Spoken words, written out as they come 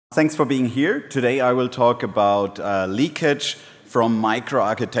Thanks for being here. Today I will talk about leakage from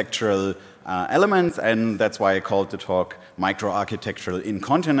microarchitectural elements, and that's why I called the talk Microarchitectural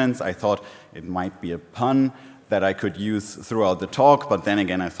Incontinence. I thought it might be a pun that I could use throughout the talk, but then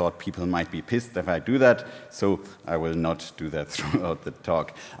again I thought people might be pissed if I do that, so I will not do that throughout the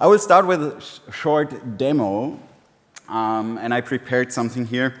talk. I will start with a short demo, and I prepared something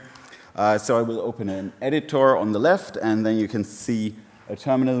here. So I will open an editor on the left, and then you can see a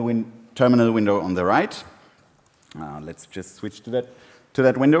terminal window on the right. Let's just switch to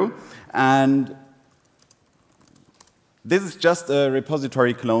that window. And this is just a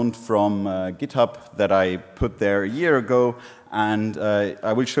repository cloned from GitHub that I put there a year ago. And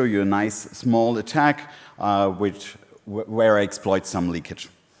I will show you a nice small attack where I exploit some leakage.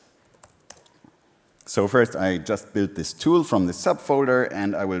 So first, I just built this tool from this subfolder,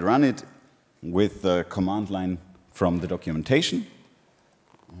 and I will run it with the command line from the documentation.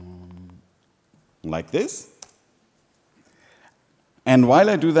 Like this. And while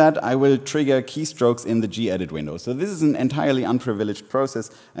I do that, I will trigger keystrokes in the gedit window. So this is an entirely unprivileged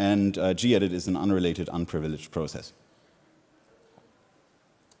process, and gedit is an unrelated unprivileged process.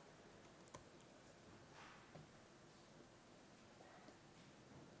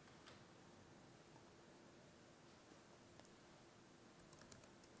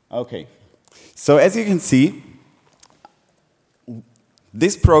 Okay, so as you can see,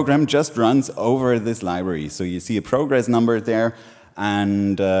 this program just runs over this library. So you see a progress number there,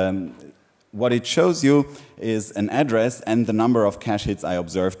 and what it shows you is an address and the number of cache hits I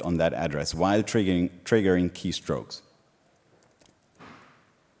observed on that address while triggering keystrokes.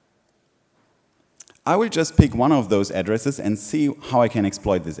 I will just pick one of those addresses and see how I can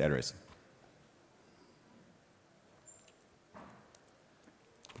exploit this address.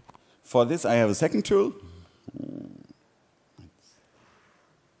 For this, I have a second tool.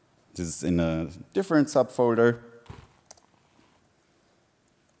 This is in a different subfolder.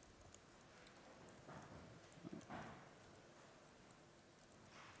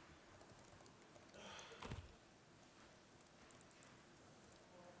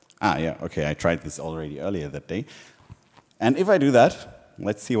 Yeah, okay, I tried this already earlier that day. And if I do that,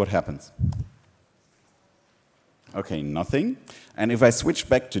 let's see what happens. Okay, nothing. And if I switch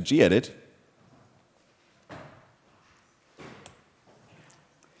back to gedit,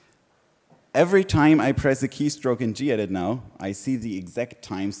 every time I press a keystroke in gedit now, I see the exact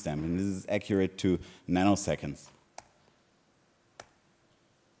timestamp, and this is accurate to nanoseconds.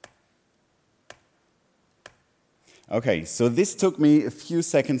 Okay, so this took me a few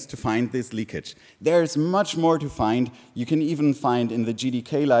seconds to find this leakage. There's much more to find. You can even find in the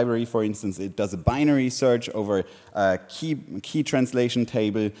GDK library, for instance, it does a binary search over a key translation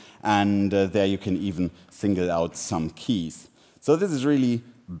table, and there you can even single out some keys. So this is really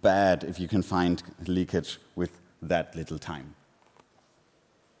bad if you can find leakage with that little time.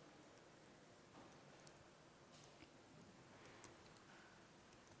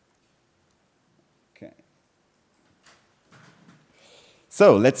 Okay.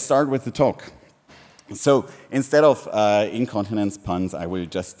 So let's start with the talk. So instead of incontinence puns, I will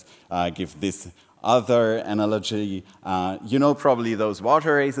just give this other analogy. You know probably those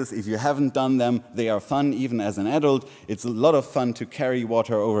water races. If you haven't done them, they are fun even as an adult. It's a lot of fun to carry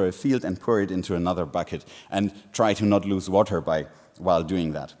water over a field and pour it into another bucket and try to not lose water while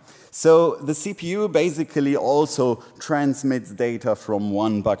doing that. So the CPU basically also transmits data from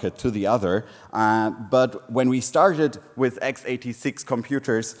one bucket to the other. But when we started with x86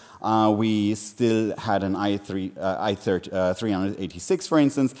 computers, we still had an i386, for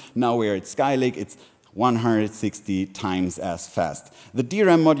instance. Now we're at Skylake. It's 160 times as fast. The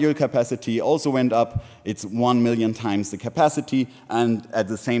DRAM module capacity also went up. It's 1 million times the capacity, and at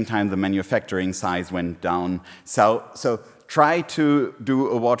the same time the manufacturing size went down. So try to do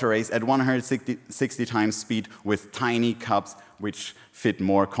a water race at 160 times speed with tiny cups which fit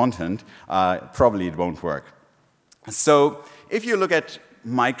more content. Probably it won't work. So if you look at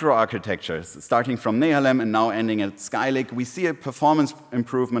microarchitectures, starting from Nehalem and now ending at Skylake, we see a performance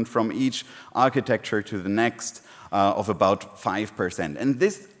improvement from each architecture to the next of about 5%. And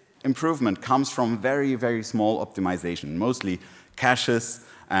this improvement comes from very, very small optimization, mostly caches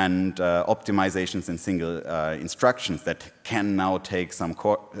and optimizations in single instructions that can now take some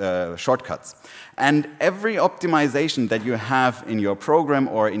shortcuts. And every optimization that you have in your program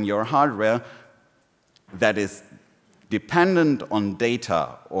or in your hardware that is dependent on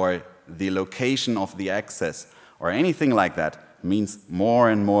data or the location of the access or anything like that means more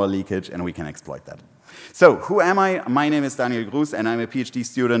and more leakage, and we can exploit that. So, who am I? My name is Daniel Gruss, and I'm a PhD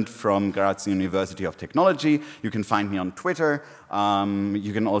student from Graz University of Technology. You can find me on Twitter.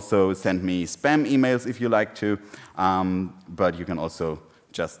 You can also send me spam emails if you like to, but you can also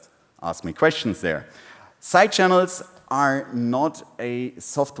just ask me questions there. Side channels are not a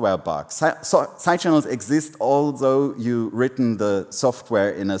software bug. Side channels exist although you've written the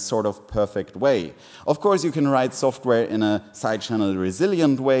software in a sort of perfect way. Of course, you can write software in a side channel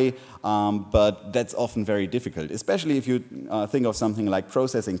resilient way, but that's often very difficult, especially if you think of something like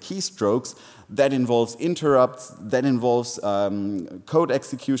processing keystrokes. That involves interrupts, that involves code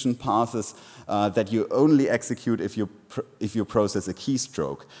execution paths that you only execute if you process a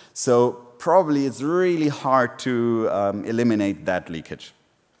keystroke. So probably it's really hard to eliminate that leakage.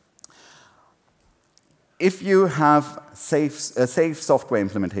 If you have a safe software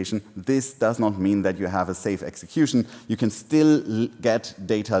implementation, this does not mean that you have a safe execution. You can still get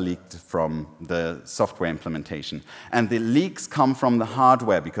data leaked from the software implementation. And the leaks come from the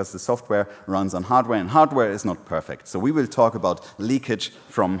hardware, because the software runs on hardware, and hardware is not perfect. So we will talk about leakage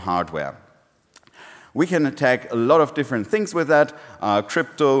from hardware. We can attack a lot of different things with that,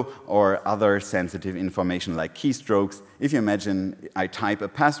 crypto or other sensitive information like keystrokes. If you imagine I type a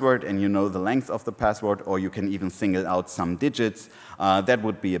password and you know the length of the password, or you can even single out some digits, that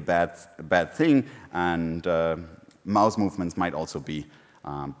would be a bad thing, and mouse movements might also be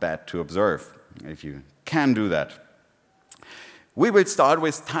bad to observe if you can do that. We will start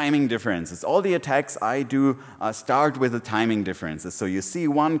with timing differences. All the attacks I do start with the timing differences. So you see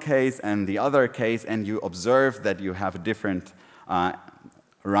one case and the other case, and you observe that you have a different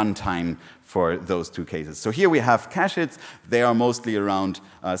runtime for those two cases. So here we have cache hits. They are mostly around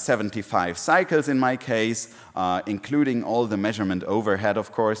 75 cycles in my case, including all the measurement overhead,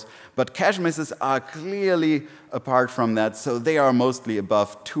 of course. But cache misses are clearly apart from that, so they are mostly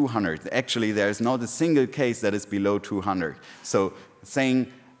above 200. Actually, there is not a single case that is below 200. So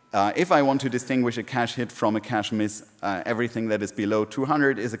saying, if I want to distinguish a cache hit from a cache miss, everything that is below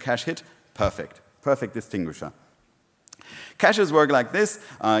 200 is a cache hit. Perfect. Perfect distinguisher. Caches work like this.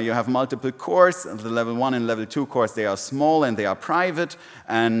 You have multiple cores. The level 1 and level 2 cores, they are small and they are private.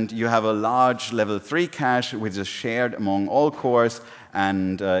 And you have a large level 3 cache, which is shared among all cores.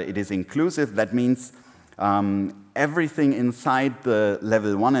 And it is inclusive. That means everything inside the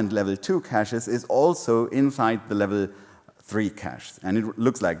level 1 and level 2 caches is also inside the level 3 cache. And it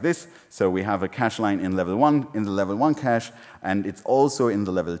looks like this. So we have a cache line in level 1, in the level 1 cache, and it's also in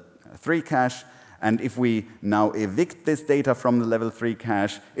the level 3 cache. And if we now evict this data from the level 3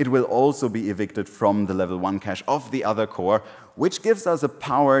 cache, it will also be evicted from the level 1 cache of the other core, which gives us a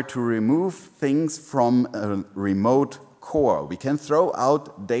power to remove things from a remote core. We can throw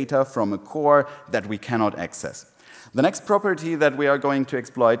out data from a core that we cannot access. The next property that we are going to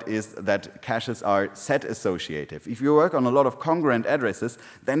exploit is that caches are set associative. If you work on a lot of congruent addresses,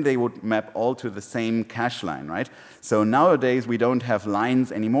 then they would map all to the same cache line, right? So nowadays we don't have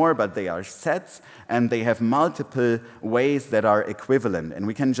lines anymore, but they are sets, and they have multiple ways that are equivalent, and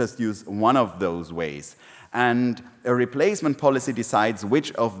we can just use one of those ways. And a replacement policy decides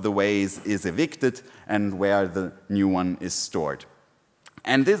which of the ways is evicted and where the new one is stored.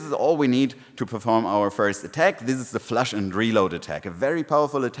 And this is all we need to perform our first attack. This is the flush and reload attack, a very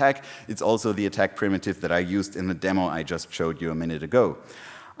powerful attack. It's also the attack primitive that I used in the demo I just showed you a minute ago.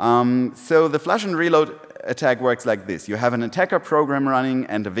 So the flush and reload attack works like this. You have an attacker program running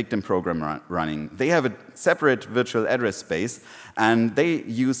and a victim program running. They have a separate virtual address space, and they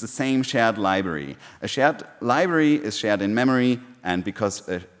use the same shared library. A shared library is shared in memory, and because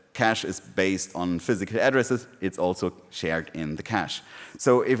a cache is based on physical addresses, it's also shared in the cache.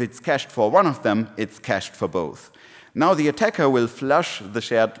 So if it's cached for one of them, it's cached for both. Now the attacker will flush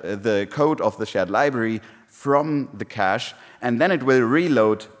the code of the shared library from the cache, and then it will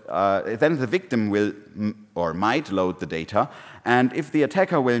reload, then the victim will or might load the data, and if the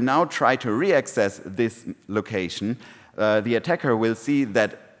attacker will now try to re-access this location, the attacker will see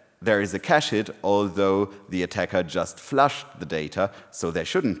that there is a cache hit, although the attacker just flushed the data, so there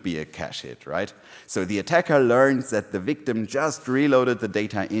shouldn't be a cache hit, right? So the attacker learns that the victim just reloaded the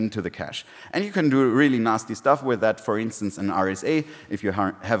data into the cache. And you can do really nasty stuff with that, for instance, an RSA. If you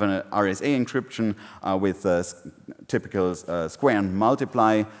have an RSA encryption with a typical square and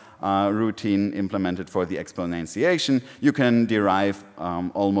multiply routine implemented for the exponentiation, you can derive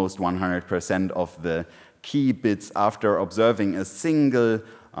almost 100% of the key bits after observing a single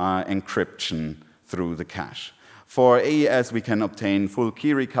encryption through the cache. For AES, we can obtain full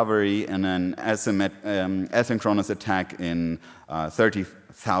key recovery in an asynchronous attack in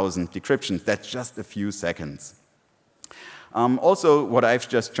 30,000 decryptions. That's just a few seconds. Also, what I've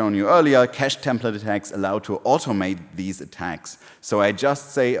just shown you earlier, cache template attacks allow to automate these attacks. So I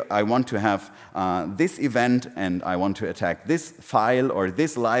just say I want to have this event and I want to attack this file or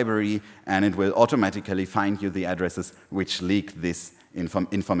this library, and it will automatically find you the addresses which leak this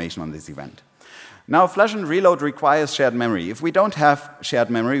information on this event. Now, flush and reload requires shared memory. If we don't have shared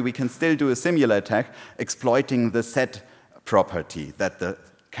memory, we can still do a similar attack exploiting the set property, that the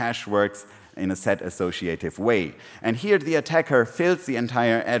cache works in a set associative way. And here the attacker fills the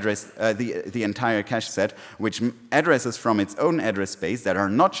entire address, the entire cache set, which addresses from its own address space that are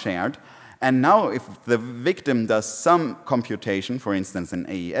not shared. And now if the victim does some computation, for instance an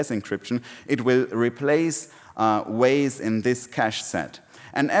AES encryption, it will replace ways in this cache set.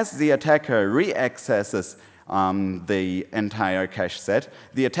 And as the attacker re-accesses the entire cache set,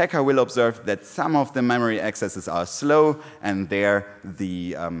 the attacker will observe that some of the memory accesses are slow, and there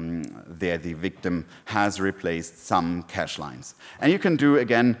the victim has replaced some cache lines. And you can do,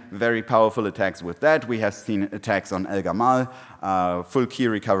 again, very powerful attacks with that. We have seen attacks on El Gamal, full key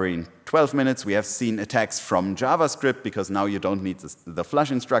recovery in 12 minutes. We have seen attacks from JavaScript, because now you don't need the flush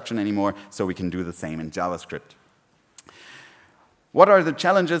instruction anymore, so we can do the same in JavaScript. What are the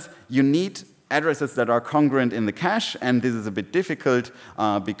challenges? You need addresses that are congruent in the cache, and this is a bit difficult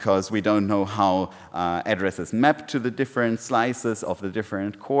because we don't know how addresses map to the different slices of the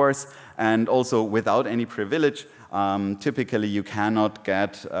different cores, and also without any privilege, typically you cannot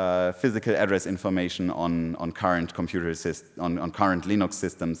get physical address information on current computer on current Linux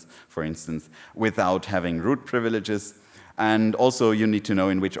systems, for instance, without having root privileges. And also you need to know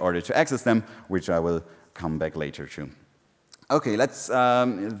in which order to access them, which I will come back later to. Okay, let's.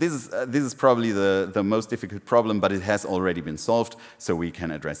 This is probably the most difficult problem, but it has already been solved, so we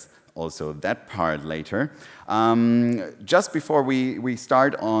can address also that part later. Just before we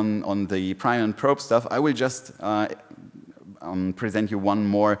start on the prime and probe stuff, I will just present you one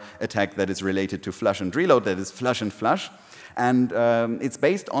more attack that is related to flush and reload, that is flush and flush. And it's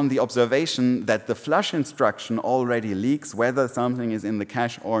based on the observation that the flush instruction already leaks whether something is in the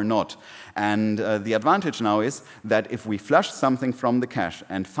cache or not. And the advantage now is that if we flush something from the cache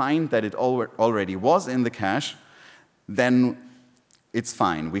and find that it already was in the cache, then it's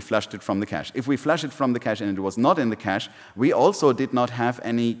fine, we flushed it from the cache. If we flush it from the cache and it was not in the cache, we also did not have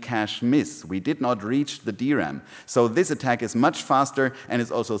any cache miss. We did not reach the DRAM. So this attack is much faster, and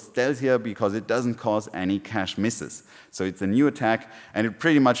it's also stealthier because it doesn't cause any cache misses. So it's a new attack, and it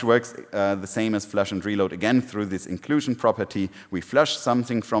pretty much works the same as flush and reload, again through this inclusion property. We flush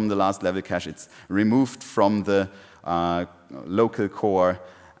something from the last level cache, it's removed from the local core.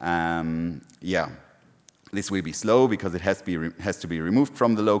 This will be slow because it has to be removed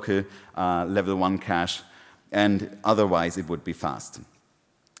from the local level 1 cache, and otherwise it would be fast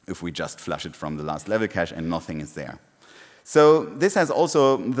if we just flush it from the last level cache and nothing is there. So this has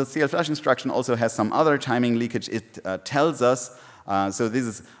also, the CL flush instruction also has some other timing leakage. It tells us, so this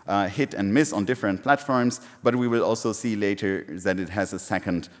is hit and miss on different platforms, but we will also see later that it has a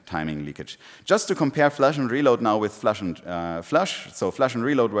second timing leakage. Just to compare flush and reload now with flush and flush. So flush and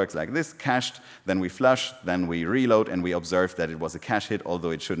reload works like this: cached, then we flush, then we reload, and we observe that it was a cache hit,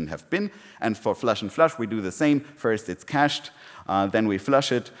 although it shouldn't have been. And for flush and flush, we do the same. First it's cached, then we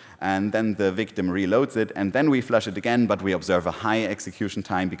flush it, and then the victim reloads it, and then we flush it again, but we observe a high execution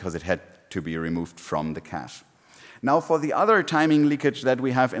time because it had to be removed from the cache. Now, for the other timing leakage that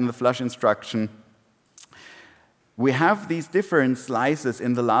we have in the flush instruction, we have these different slices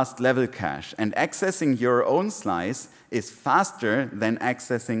in the last level cache, and accessing your own slice is faster than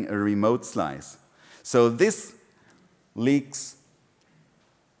accessing a remote slice. So this leaks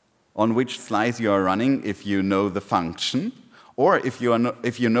on which slice you are running if you know the function, or if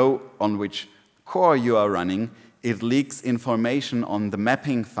you know on which core you are running, it leaks information on the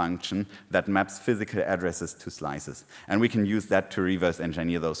mapping function that maps physical addresses to slices. And we can use that to reverse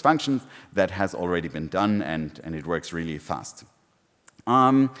engineer those functions. That has already been done, and it works really fast.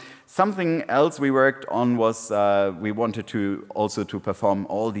 Something else we worked on was we wanted to also to perform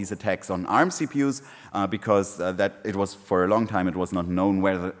all these attacks on ARM CPUs because that it was for a long time it was not known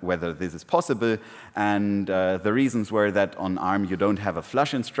whether this is possible, and the reasons were that on ARM you don't have a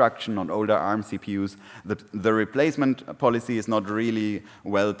flush instruction on older ARM CPUs. The replacement policy is not really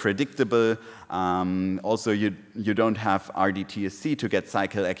well predictable. Also, you don't have RDTSC to get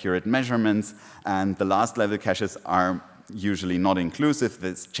cycle accurate measurements, and the last level caches are usually not inclusive.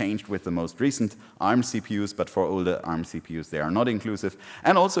 This changed with the most recent ARM CPUs, but for older ARM CPUs, they are not inclusive.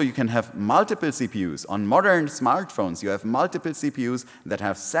 And also, you can have multiple CPUs. On modern smartphones, you have multiple CPUs that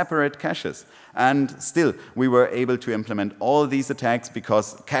have separate caches. And still, we were able to implement all these attacks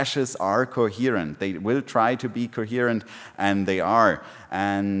because caches are coherent. They will try to be coherent, and they are.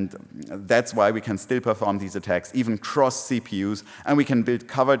 And that's why we can still perform these attacks, even cross CPUs, and we can build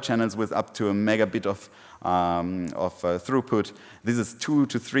covered channels with up to a megabit of throughput. This is 2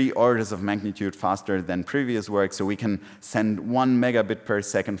 to 3 orders of magnitude faster than previous work, so we can send 1 megabit per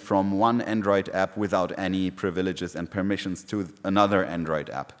second from one Android app without any privileges and permissions to another Android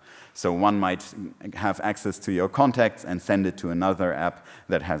app. So one might have access to your contacts and send it to another app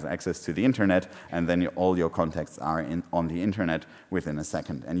that has access to the internet, and then all your contacts are on the internet within a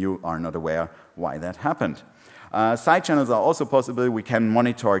second, and you are not aware why that happened. Side channels are also possible. We can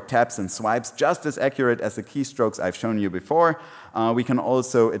monitor taps and swipes just as accurate as the keystrokes I've shown you before. We can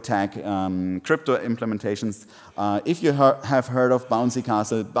also attack crypto implementations. If you have heard of Bouncy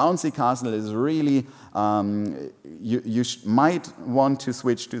Castle is really, you might want to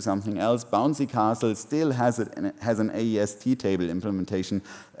switch to something else. Bouncy Castle still has an AES-T table implementation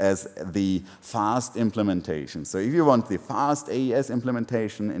as the fast implementation. So if you want the fast AES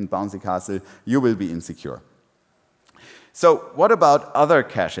implementation in Bouncy Castle, you will be insecure. So what about other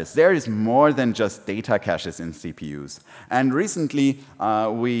caches? There is more than just data caches in CPUs. And recently,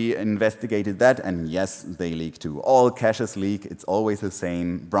 we investigated that, and yes, they leak too. All caches leak. It's always the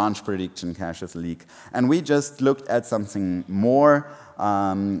same. Branch prediction caches leak. And we just looked at something more,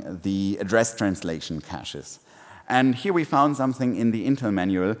 the address translation caches. And here we found something in the Intel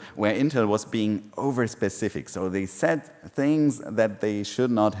manual where Intel was being over-specific. So they said things that they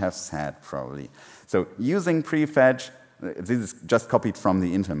should not have said, probably. So using prefetch, this is just copied from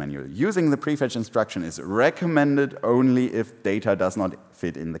the Intel manual. Using the prefetch instruction is recommended only if data does not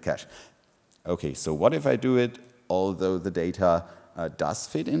fit in the cache. Okay, so what if I do it although the data does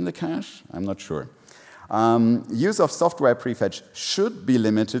fit in the cache? I'm not sure. Use of software prefetch should be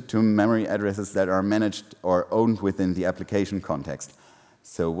limited to memory addresses that are managed or owned within the application context.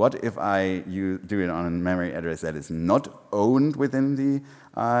 So what if I do it on a memory address that is not owned within the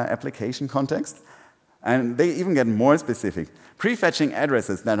application context? And they even get more specific. Prefetching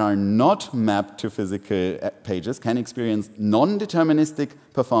addresses that are not mapped to physical pages can experience non-deterministic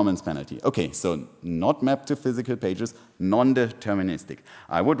performance penalty. Okay, so not mapped to physical pages, non-deterministic.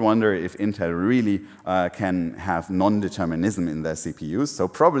 I would wonder if Intel really can have non-determinism in their CPUs. So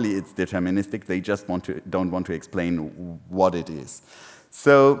probably it's deterministic. They just don't want to explain what it is.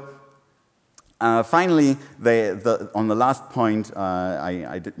 So finally, on the last point,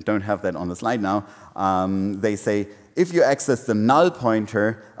 I don't have that on the slide now, they say, if you access the null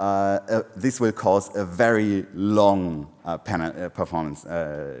pointer, this will cause a very long performance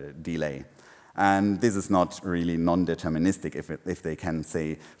delay. And this is not really non-deterministic if they can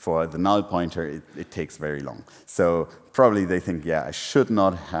say for the null pointer, it takes very long. So probably they think, yeah, I should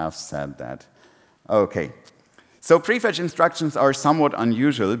not have said that. Okay. So prefetch instructions are somewhat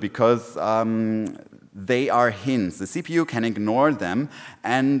unusual because they are hints. The CPU can ignore them,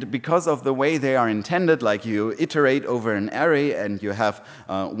 and because of the way they are intended, like you iterate over an array and you have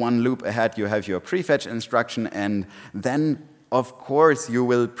one loop ahead, you have your prefetch instruction, and then, of course, you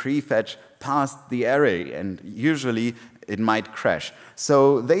will prefetch past the array, and usually it might crash.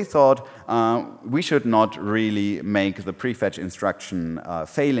 So they thought we should not really make the prefetch instruction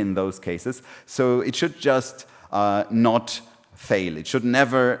fail in those cases, so it should just not fail. It should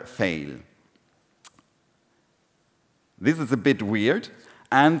never fail. This is a bit weird.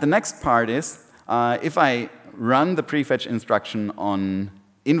 And the next part is, if I run the prefetch instruction on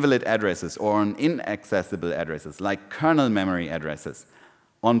invalid addresses or on inaccessible addresses, like kernel memory addresses,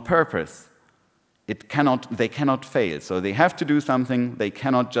 on purpose, they cannot fail. So they have to do something. They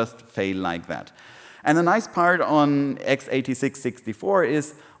cannot just fail like that. And the nice part on x86-64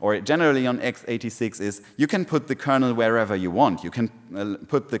 is, or generally on x86 is, you can put the kernel wherever you want. You can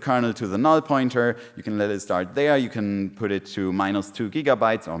put the kernel to the null pointer, you can let it start there, you can put it to -2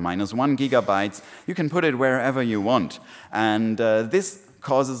 gigabytes or -1 gigabytes. You can put it wherever you want. And this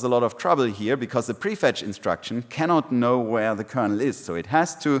causes a lot of trouble here because the prefetch instruction cannot know where the kernel is. So it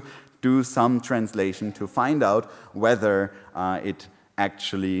has to do some translation to find out whether it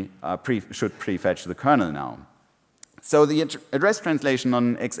actually should prefetch the kernel now. So the address translation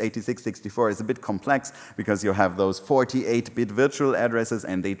on x86-64 is a bit complex because you have those 48-bit virtual addresses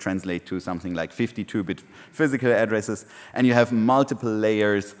and they translate to something like 52-bit physical addresses, and you have multiple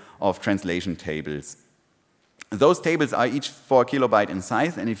layers of translation tables. Those tables are each 4 kilobyte in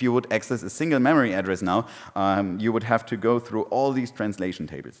size, and if you would access a single memory address now, you would have to go through all these translation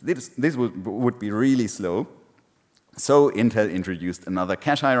tables. This would be really slow. So Intel introduced another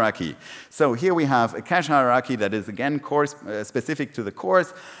cache hierarchy. So here we have a cache hierarchy that is again specific to the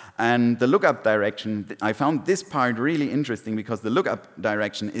cores. And the lookup direction, I found this part really interesting because the lookup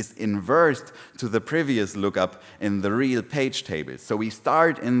direction is inversed to the previous lookup in the real page table. So we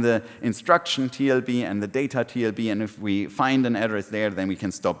start in the instruction TLB and the data TLB, and if we find an address there, then we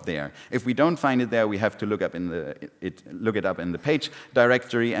can stop there. If we don't find it there, we have to look it up in the page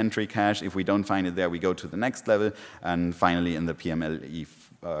directory entry cache. If we don't find it there, we go to the next level, and finally in the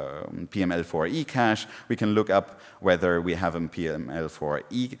PML4E cache, we can look up whether we have a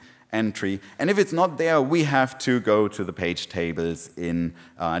PML4E entry. And if it's not there, we have to go to the page tables in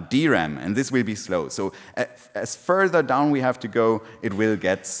DRAM, and this will be slow. So as further down we have to go, it will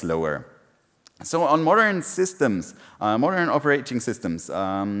get slower. So on modern systems, modern operating systems,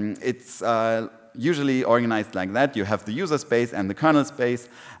 it's usually organized like that. You have the user space and the kernel space,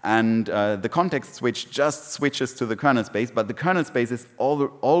 and the context switch just switches to the kernel space, but the kernel space is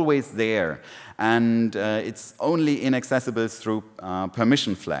always there, and it's only inaccessible through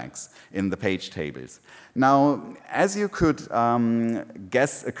permission flags in the page tables. Now, as you could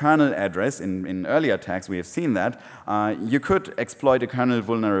guess a kernel address, in earlier attacks we have seen that, you could exploit a kernel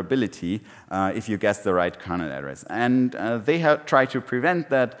vulnerability if you guess the right kernel address. And they have tried to prevent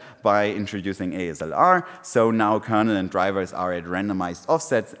that by introducing ASLR, so now kernel and drivers are at randomized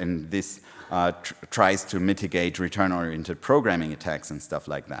offsets, and this tries to mitigate return-oriented programming attacks and stuff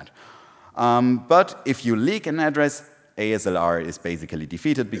like that. But if you leak an address, ASLR is basically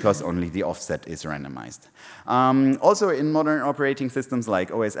defeated because only the offset is randomized. Also in modern operating systems like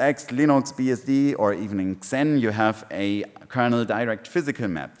OS X, Linux, BSD, or even in Xen, you have a kernel direct physical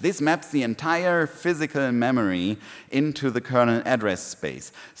map. This maps the entire physical memory into the kernel address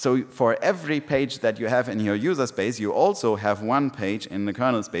space. So for every page that you have in your user space, you also have one page in the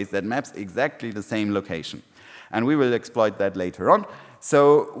kernel space that maps exactly the same location. And we will exploit that later on.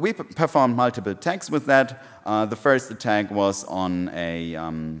 So we performed multiple attacks with that. The first attack was on a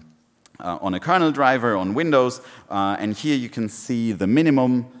kernel driver on Windows, and here you can see the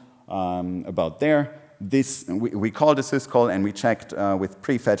minimum about there. We called a syscall, and we checked with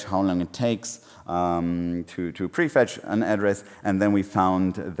prefetch how long it takes to prefetch an address, and then we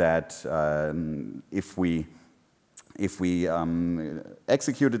found that if we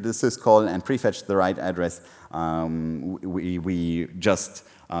executed the syscall and prefetched the right address, we just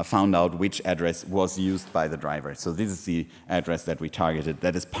found out which address was used by the driver. So this is the address that we targeted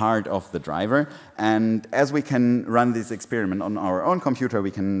that is part of the driver. And as we can run this experiment on our own computer,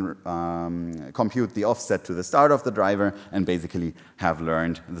 we can compute the offset to the start of the driver and basically have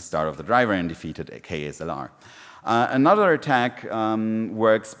learned the start of the driver and defeated a KSLR. Another attack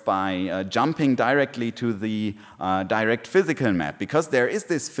works by jumping directly to the direct physical map, because there is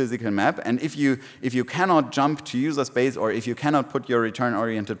this physical map, and if you cannot jump to user space, or if you cannot put your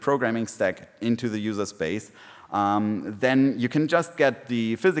return-oriented programming stack into the user space, then you can just get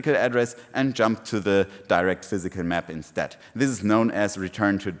the physical address and jump to the direct physical map instead. This is known as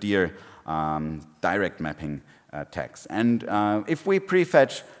return to dir direct mapping attacks. And if we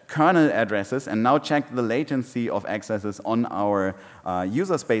prefetch kernel addresses and now check the latency of accesses on our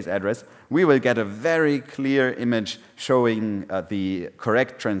user space address, we will get a very clear image showing the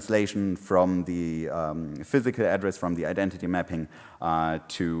correct translation from the physical address, from the identity mapping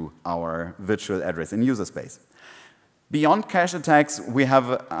to our virtual address in user space. Beyond cache attacks, we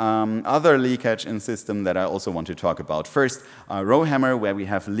have other leakage in system that I also want to talk about. First, Rowhammer, where we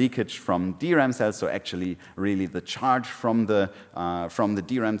have leakage from DRAM cells, so actually really the charge from the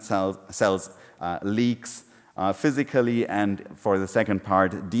DRAM cells leaks physically, and for the second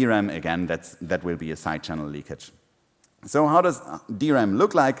part, DRAM, again, that will be a side channel leakage. So how does DRAM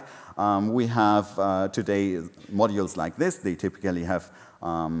look like? We have today modules like this. They typically have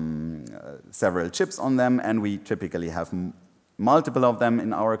several chips on them, and we typically have multiple of them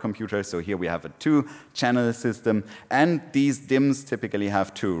in our computer. So here we have a 2-channel system, and these DIMMs typically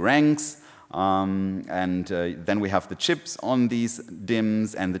have 2 ranks, and then we have the chips on these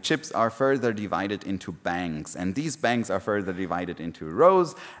DIMMs, and the chips are further divided into banks, and these banks are further divided into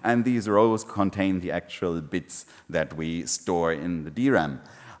rows, and these rows contain the actual bits that we store in the DRAM.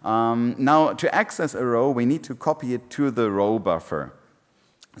 Now, to access a row, we need to copy it to the row buffer.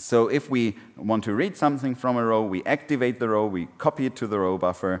 So if we want to read something from a row, we activate the row, we copy it to the row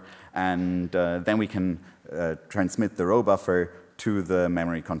buffer, and then we can transmit the row buffer to the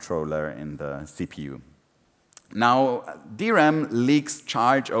memory controller in the CPU. Now, DRAM leaks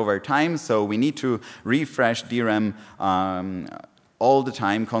charge over time, so we need to refresh DRAM all the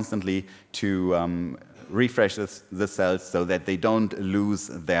time, constantly, to refresh the cells so that they don't lose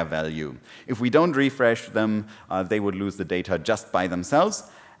their value. If we don't refresh them, they would lose the data just by themselves.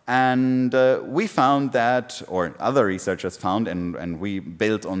 And we found that, or other researchers found, and we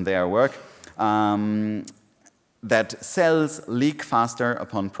built on their work, that cells leak faster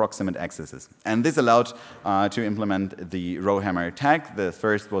upon proximate accesses. And this allowed to implement the Rowhammer attack. The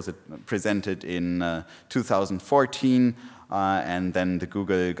first was presented in 2014, and then the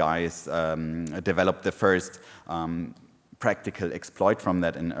Google guys developed the first practical exploit from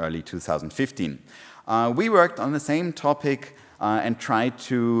that in early 2015. We worked on the same topic and tried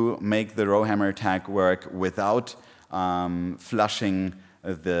to make the Rowhammer attack work without flushing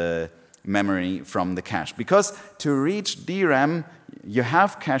the memory from the cache. Because to reach DRAM, you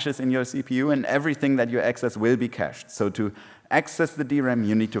have caches in your CPU, and everything that you access will be cached. So to access the DRAM,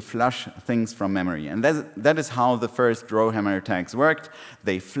 you need to flush things from memory. And that is how the first Rowhammer attacks worked.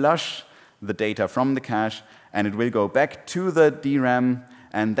 They flush the data from the cache, and it will go back to the DRAM.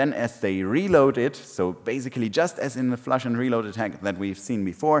 And then as they reload it, so basically just as in the flush and reload attack that we've seen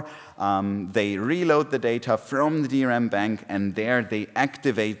before, they reload the data from the DRAM bank, and there they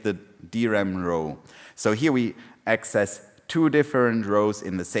activate the DRAM row. So here we access two different rows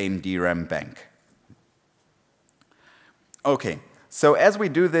in the same DRAM bank. Okay, so as we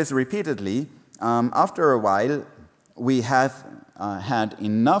do this repeatedly, after a while, we have had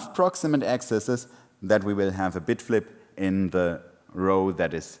enough proximate accesses that we will have a bit flip in the row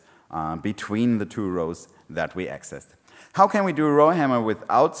that is between the two rows that we accessed. How can we do Rowhammer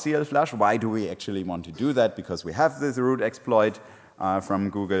without CL flush? Why do we actually want to do that? Because we have this root exploit from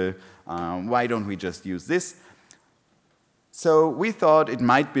Google. Why don't we just use this? So we thought it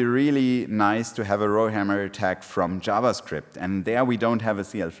might be really nice to have a Rowhammer attack from JavaScript, and there we don't have a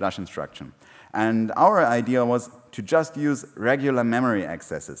CL flush instruction. And our idea was to just use regular memory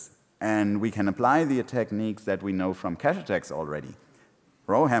accesses, and we can apply the techniques that we know from cache attacks already.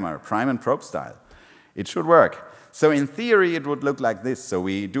 Rowhammer, prime and probe style. It should work. So in theory, it would look like this. So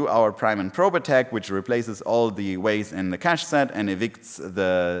we do our prime and probe attack, which replaces all the ways in the cache set and evicts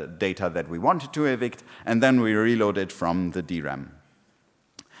the data that we wanted to evict, and then we reload it from the DRAM.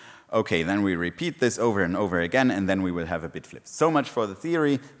 Okay, then we repeat this over and over again, and then we will have a bit flip. So much for the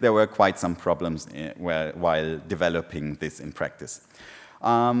theory. There were quite some problems while developing this in practice.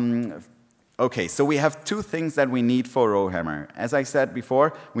 Okay, so we have two things that we need for Rowhammer. As I said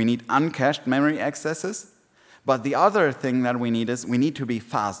before, we need uncached memory accesses. But the other thing that we need is we need to be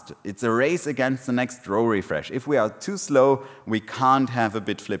fast. It's a race against the next row refresh. If we are too slow, we can't have a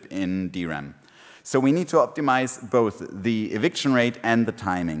bit flip in DRAM. So we need to optimize both the eviction rate and the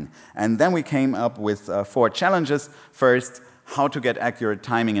timing. And then we came up with 4 challenges. First, how to get accurate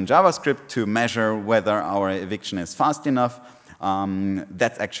timing in JavaScript to measure whether our eviction is fast enough.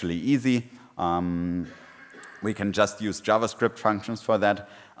 That's actually easy. We can just use JavaScript functions for that.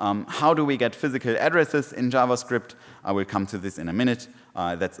 How do we get physical addresses in JavaScript? I will come to this in a minute.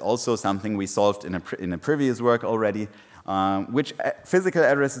 That's also something we solved in a previous work already. Which physical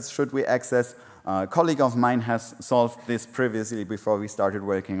addresses should we access? A colleague of mine has solved this previously before we started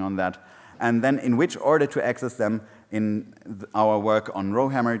working on that. And then in which order to access them? In our work on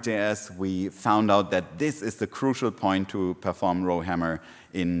Rowhammer.js, we found out that this is the crucial point to perform Rowhammer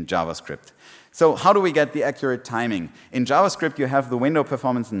in JavaScript. So how do we get the accurate timing? In JavaScript, you have the window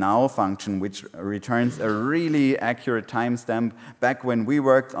performance now function, which returns a really accurate timestamp. Back when we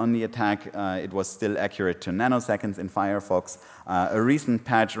worked on the attack, it was still accurate to nanoseconds in Firefox. A recent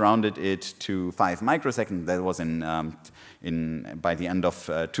patch rounded it to 5 microseconds. That was by the end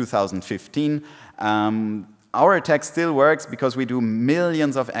of 2015. Our attack still works because we do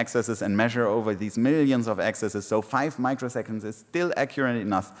millions of accesses and measure over these millions of accesses, so 5 microseconds is still accurate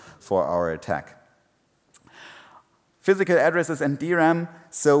enough for our attack. Physical addresses and DRAM,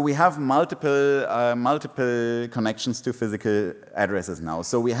 so we have multiple connections to physical addresses now.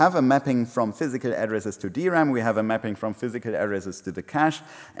 So we have a mapping from physical addresses to DRAM, we have a mapping from physical addresses to the cache,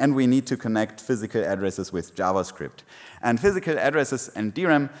 and we need to connect physical addresses with JavaScript. And physical addresses and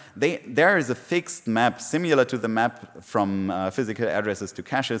DRAM, there is a fixed map similar to the map from physical addresses to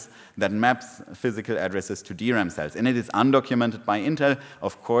caches that maps physical addresses to DRAM cells. And it is undocumented by Intel,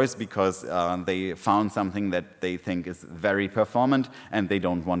 of course, because they found something that they think is very performant, and they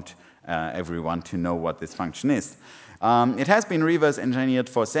don't want everyone to know what this function is. It has been reverse engineered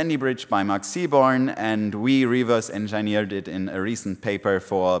for Sandy Bridge by Mark Seaborn, and we reverse engineered it in a recent paper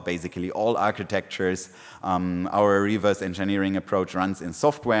for basically all architectures. Our reverse engineering approach runs in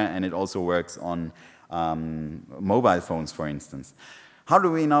software, and it also works on mobile phones, for instance. How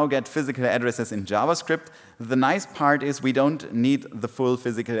do we now get physical addresses in JavaScript? The nice part is we don't need the full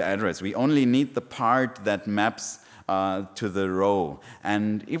physical address. We only need the part that maps to the row.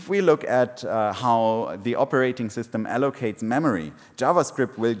 And if we look at how the operating system allocates memory,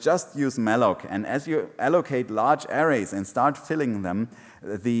 JavaScript will just use malloc. And as you allocate large arrays and start filling them,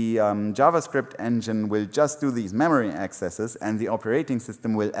 the JavaScript engine will just do these memory accesses, and the operating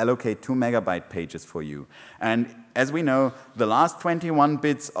system will allocate 2 megabyte pages for you. And as we know, the last 21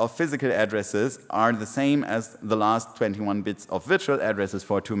 bits of physical addresses are the same as the last 21 bits of virtual addresses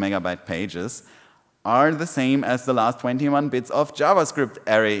for 2 megabyte pages, are the same as the last 21 bits of JavaScript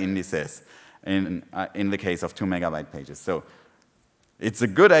array indices in the case of 2 megabyte pages. So it's a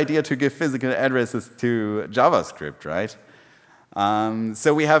good idea to give physical addresses to JavaScript, right?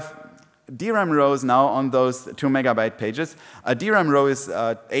 So we have DRAM rows now on those 2 megabyte pages. A DRAM row is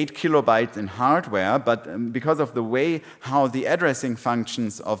 8 kilobytes in hardware, but because of the way how the addressing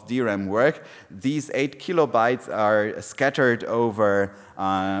functions of DRAM work, these 8 kilobytes are scattered over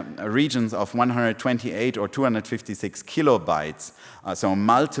regions of 128 or 256 kilobytes. So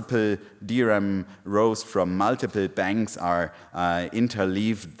multiple DRAM rows from multiple banks are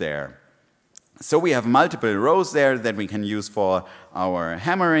interleaved there. So we have multiple rows there that we can use for our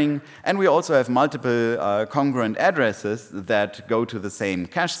hammering, and we also have multiple congruent addresses that go to the same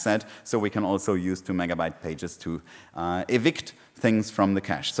cache set, so we can also use 2 megabyte pages to evict things from the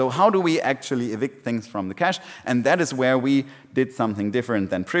cache. So how do we actually evict things from the cache? And that is where we did something different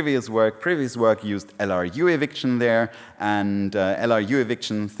than previous work. Previous work used LRU eviction there, and LRU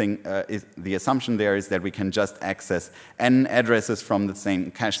eviction the assumption there is that we can just access n addresses from the same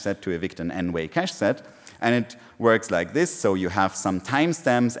cache set to evict an n-way cache set. And it works like this. So you have some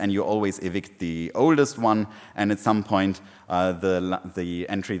timestamps, and you always evict the oldest one, and at some point the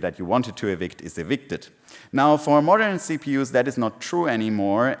entry that you wanted to evict is evicted. Now, for modern CPUs, that is not true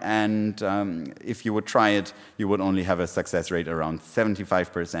anymore, and if you would try it, you would only have a success rate around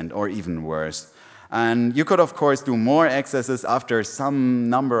 75% or even worse. And you could, of course, do more accesses. After some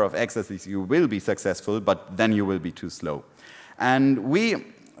number of accesses, you will be successful, but then you will be too slow. And we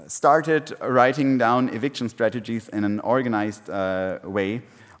started writing down eviction strategies in an organized way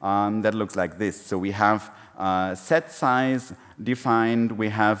that looks like this. So we have set size defined. We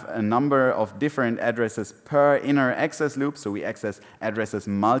have a number of different addresses per inner access loop. So we access addresses,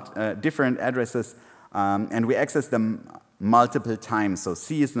 different addresses, and we access them multiple times. So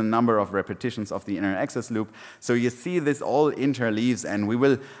C is the number of repetitions of the inner access loop. So you see this all interleaves, and we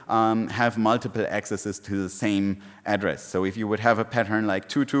will have multiple accesses to the same address. So if you would have a pattern like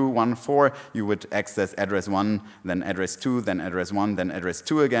 2214, you would access address 1, then address 2, then address 1, then address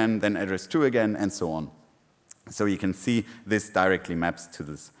 2 again, then address 2 again, and so on. So you can see this directly maps to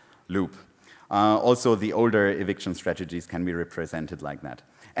this loop. Also, the older eviction strategies can be represented like that.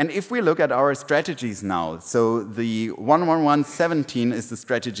 And if we look at our strategies now, so the 11117 is the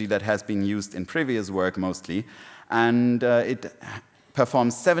strategy that has been used in previous work mostly, and it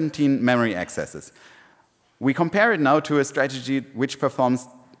performs 17 memory accesses. We compare it now to a strategy which performs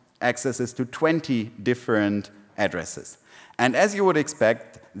accesses to 20 different addresses. And as you would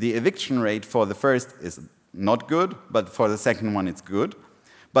expect, the eviction rate for the first is not good, but for the second one it's good.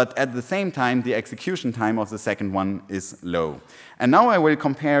 But at the same time, the execution time of the second one is low. And now I will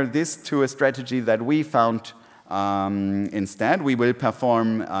compare this to a strategy that we found instead. We will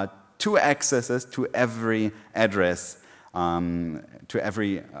perform 2 accesses to every address, to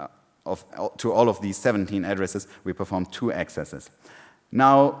all of these 17 addresses. We perform 2 accesses.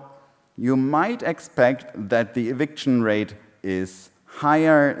 Now, you might expect that the eviction rate is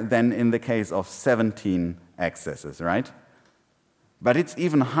higher than in the case of 17 accesses, right? But it's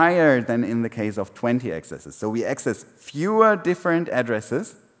even higher than in the case of 20 accesses. So we access fewer different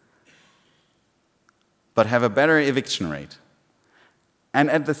addresses, but have a better eviction rate. And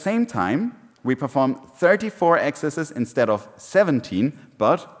at the same time, we perform 34 accesses instead of 17,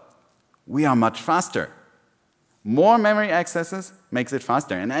 but we are much faster. More memory accesses makes it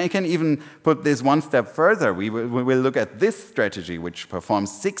faster. And I can even put this one step further. We will look at this strategy, which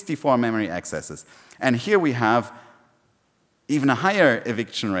performs 64 memory accesses. And here we have even a higher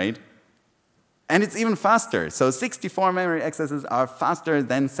eviction rate, and it's even faster. So 64 memory accesses are faster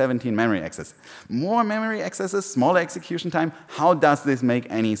than 17 memory accesses. More memory accesses, smaller execution time. How does this make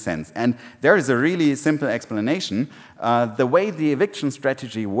any sense? And there is a really simple explanation. The way the eviction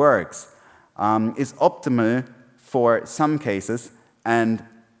strategy works is optimal for some cases and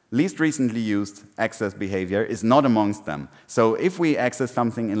least recently used access behavior is not amongst them. So if we access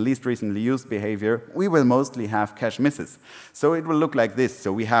something in least recently used behavior, we will mostly have cache misses. So it will look like this.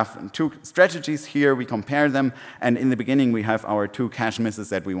 So we have two strategies here, we compare them, and in the beginning we have our two cache misses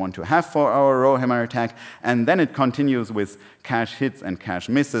that we want to have for our Rowhammer attack, and then it continues with cache hits and cache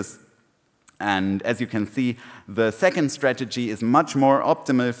misses. And as you can see, the second strategy is much more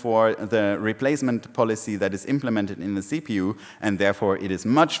optimal for the replacement policy that is implemented in the CPU, and therefore it is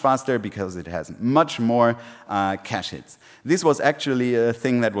much faster because it has much more cache hits. This was actually a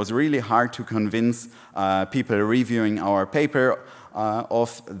thing that was really hard to convince people reviewing our paper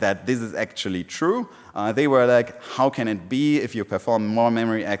of that this is actually true. They were like, how can it be? If you perform more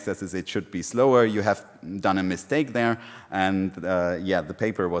memory accesses, it should be slower. You have done a mistake there. And yeah, the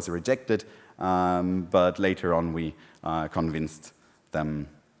paper was rejected. But later on, we convinced them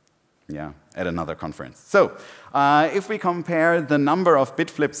at another conference. So if we compare the number of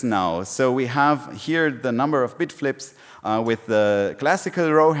bit flips now, so we have here the number of bit flips with the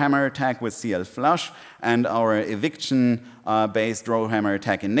classical Rowhammer attack with CL flush and our eviction-based Rowhammer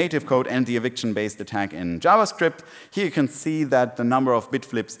attack in native code and the eviction-based attack in JavaScript. Here you can see that the number of bit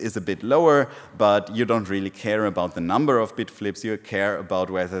flips is a bit lower, but you don't really care about the number of bit flips. You care about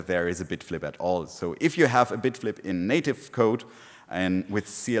whether there is a bit flip at all. So if you have a bit flip in native code, and with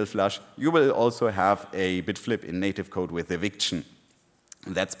CL flush, you will also have a bit flip in native code with eviction.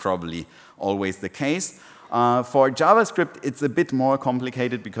 That's probably always the case. For JavaScript, it's a bit more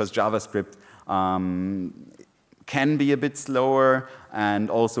complicated because JavaScript can be a bit slower, and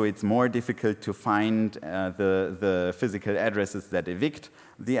also it's more difficult to find the physical addresses that evict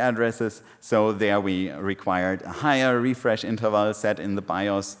the addresses. So there we required a higher refresh interval set in the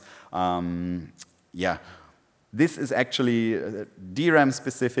BIOS. This is actually DRAM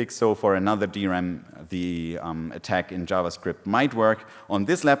specific, so for another DRAM, the attack in JavaScript might work. On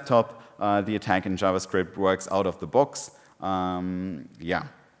this laptop, the attack in JavaScript works out of the box.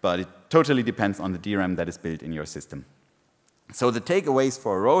 But it totally depends on the DRAM that is built in your system. So the takeaways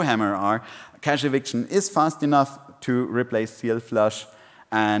for Rowhammer are cache eviction is fast enough to replace CL flush,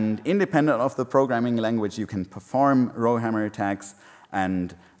 and independent of the programming language, you can perform Rowhammer attacks.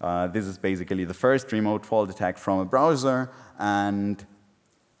 And this is basically the first remote fault attack from a browser. And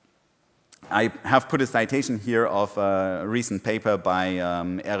I have put a citation here of a recent paper by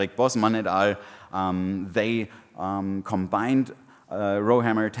Eric Bosman et al. They combined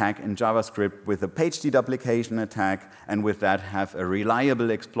Rowhammer attack in JavaScript with a page deduplication attack, and with that have a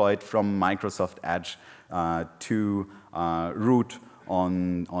reliable exploit from Microsoft Edge to root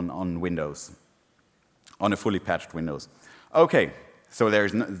on Windows, on a fully patched Windows. Okay. So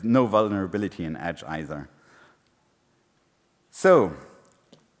there's no vulnerability in Edge either. So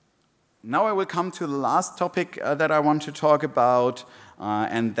now I will come to the last topic that I want to talk about,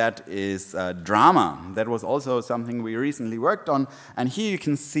 and that is drama. That was also something we recently worked on. And here you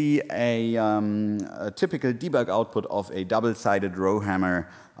can see a typical debug output of a double-sided Rowhammer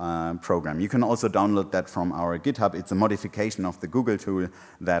program. You can also download that from our GitHub. It's a modification of the Google tool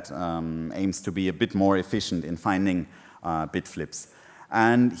that aims to be a bit more efficient in finding bit flips.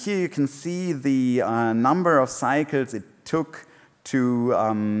 And here you can see the number of cycles it took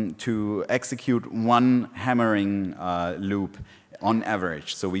to execute one hammering loop on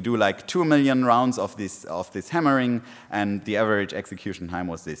average. So we do like 2 million rounds of this hammering, and the average execution time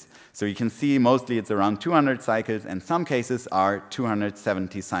was this. So you can see mostly it's around 200 cycles, and some cases are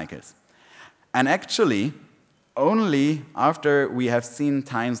 270 cycles. And actually, only after we have seen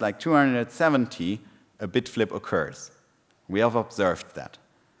times like 270, a bit flip occurs. We have observed that.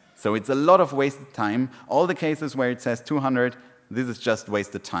 So it's a lot of wasted time. All the cases where it says 200, this is just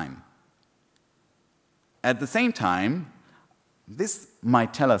wasted time. At the same time, this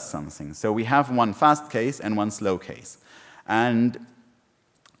might tell us something. So we have one fast case and one slow case. And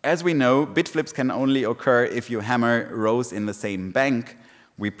as we know, bit flips can only occur if you hammer rows in the same bank.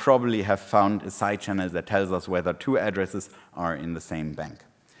 We probably have found a side channel that tells us whether two addresses are in the same bank.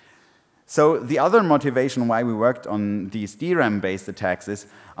 So the other motivation why we worked on these DRAM-based attacks is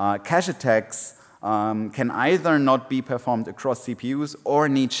cache attacks can either not be performed across CPUs or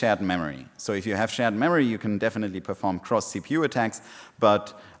need shared memory. So if you have shared memory, you can definitely perform cross-CPU attacks,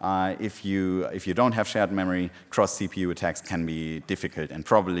 but if you don't have shared memory, cross-CPU attacks can be difficult and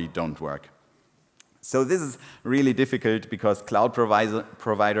probably don't work. So this is really difficult because cloud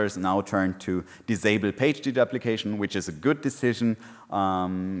providers now turn to disable page deduplication, which is a good decision,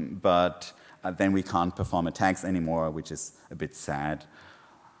 but then we can't perform attacks anymore, which is a bit sad.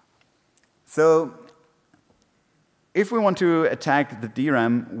 So if we want to attack the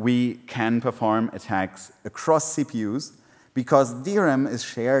DRAM, we can perform attacks across CPUs Because DRAM is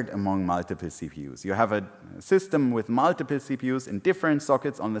shared among multiple CPUs. You have a system with multiple CPUs in different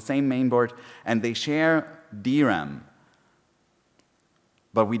sockets on the same mainboard, and they share DRAM.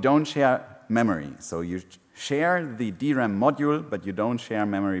 But we don't share memory. So you share the DRAM module, but you don't share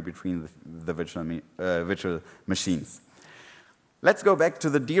memory between the virtual machines. Let's go back to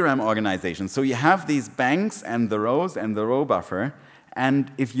the DRAM organization. So you have these banks and the row buffer.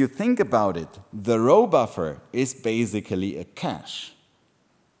 And if you think about it, the row buffer is basically a cache.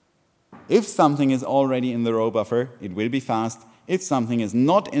 If something is already in the row buffer, it will be fast. If something is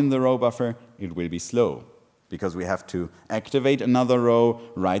not in the row buffer, it will be slow. Because we have to activate another row,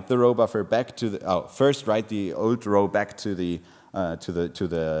 write the row buffer back to the, first write the old row back to the,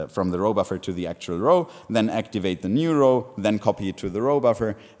 from the row buffer to the actual row, then activate the new row, then copy it to the row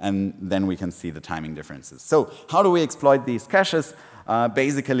buffer, and then we can see the timing differences. So how do we exploit these caches?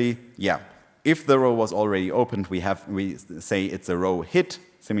 Basically, yeah, if the row was already opened, we say it's a row hit,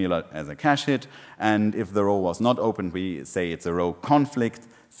 similar as a cache hit, and if the row was not opened, we say it's a row conflict,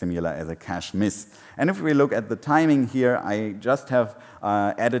 similar as a cache miss. And if we look at the timing here, I just have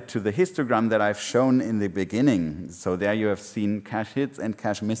added to the histogram that I've shown in the beginning. So there you have seen cache hits and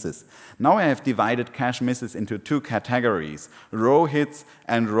cache misses. Now I have divided cache misses into two categories, row hits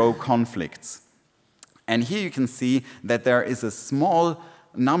and row conflicts. And here you can see that there is a small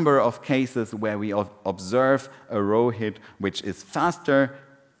number of cases where we observe a row hit which is faster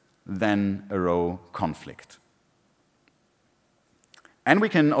than a row conflict. And we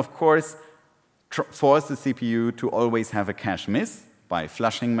can, of course, force the CPU to always have a cache miss by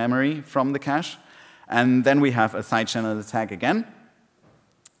flushing memory from the cache. And then we have a side channel attack again.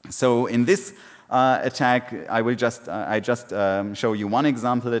 So in this attack, I just show you one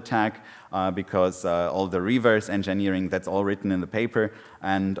example attack because all the reverse engineering, that's all written in the paper.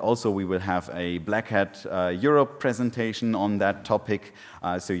 And also we will have a Black Hat Europe presentation on that topic,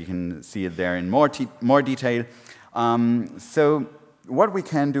 so you can see it there in more detail. So what we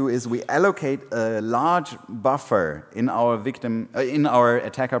can do is we allocate a large buffer in our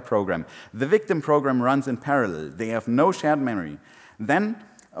attacker program. The victim program runs in parallel. They have no shared memory. Then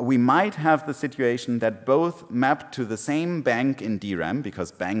we might have the situation that both map to the same bank in DRAM,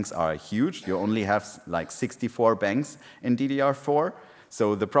 because banks are huge. You only have like 64 banks in DDR4.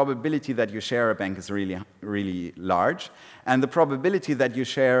 So the probability that you share a bank is really, really large. And the probability that you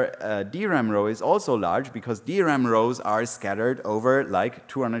share a DRAM row is also large, because DRAM rows are scattered over like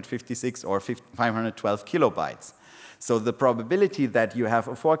 256 or 512 kilobytes. So the probability that you have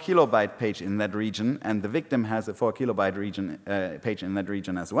a 4 kilobyte page in that region and the victim has a 4 kilobyte page in that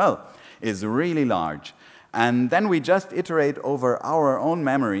region as well is really large. And then we just iterate over our own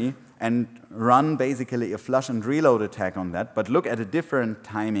memory and run basically a flush and reload attack on that, but look at a different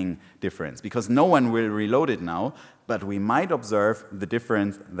timing difference, because no one will reload it now, but we might observe the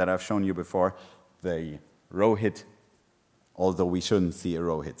difference that I've shown you before, the row hit, although we shouldn't see a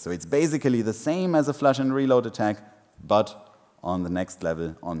row hit. So it's basically the same as a flush and reload attack, but on the next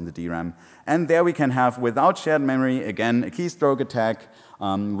level on the DRAM. And there we can have, without shared memory, again, a keystroke attack.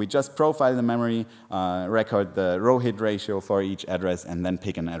 We just profile the memory, record the row hit ratio for each address, and then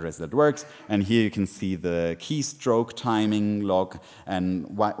pick an address that works. And here you can see the keystroke timing log, and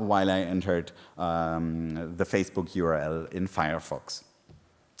while I entered the Facebook URL in Firefox.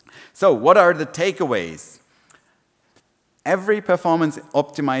 So what are the takeaways? Every performance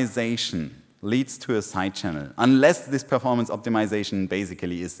optimization leads to a side channel, unless this performance optimization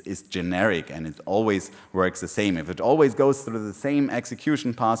basically is generic and it always works the same. If it always goes through the same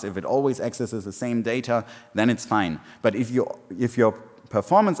execution path, if it always accesses the same data, then it's fine. But if your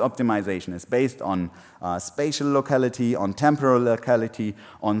performance optimization is based on spatial locality, on temporal locality,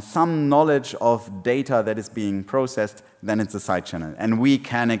 on some knowledge of data that is being processed, then it's a side channel. And we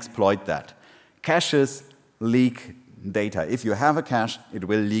can exploit that. Caches leak data. If you have a cache, it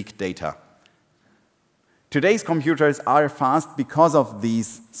will leak data. Today's computers are fast because of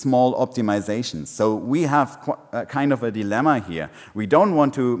these small optimizations. So we have kind of a dilemma here. We don't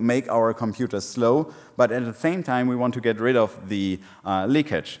want to make our computers slow, but at the same time, we want to get rid of the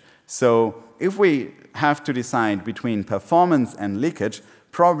leakage. So if we have to decide between performance and leakage,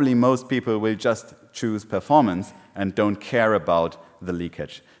 probably most people will just choose performance and don't care about the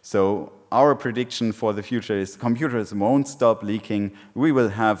leakage. So our prediction for the future is computers won't stop leaking. We will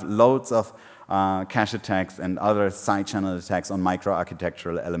have loads of cache attacks and other side channel attacks on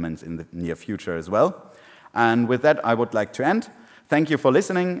microarchitectural elements in the near future as well. And with that, I would like to end. Thank you for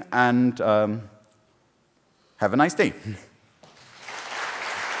listening, and have a nice day.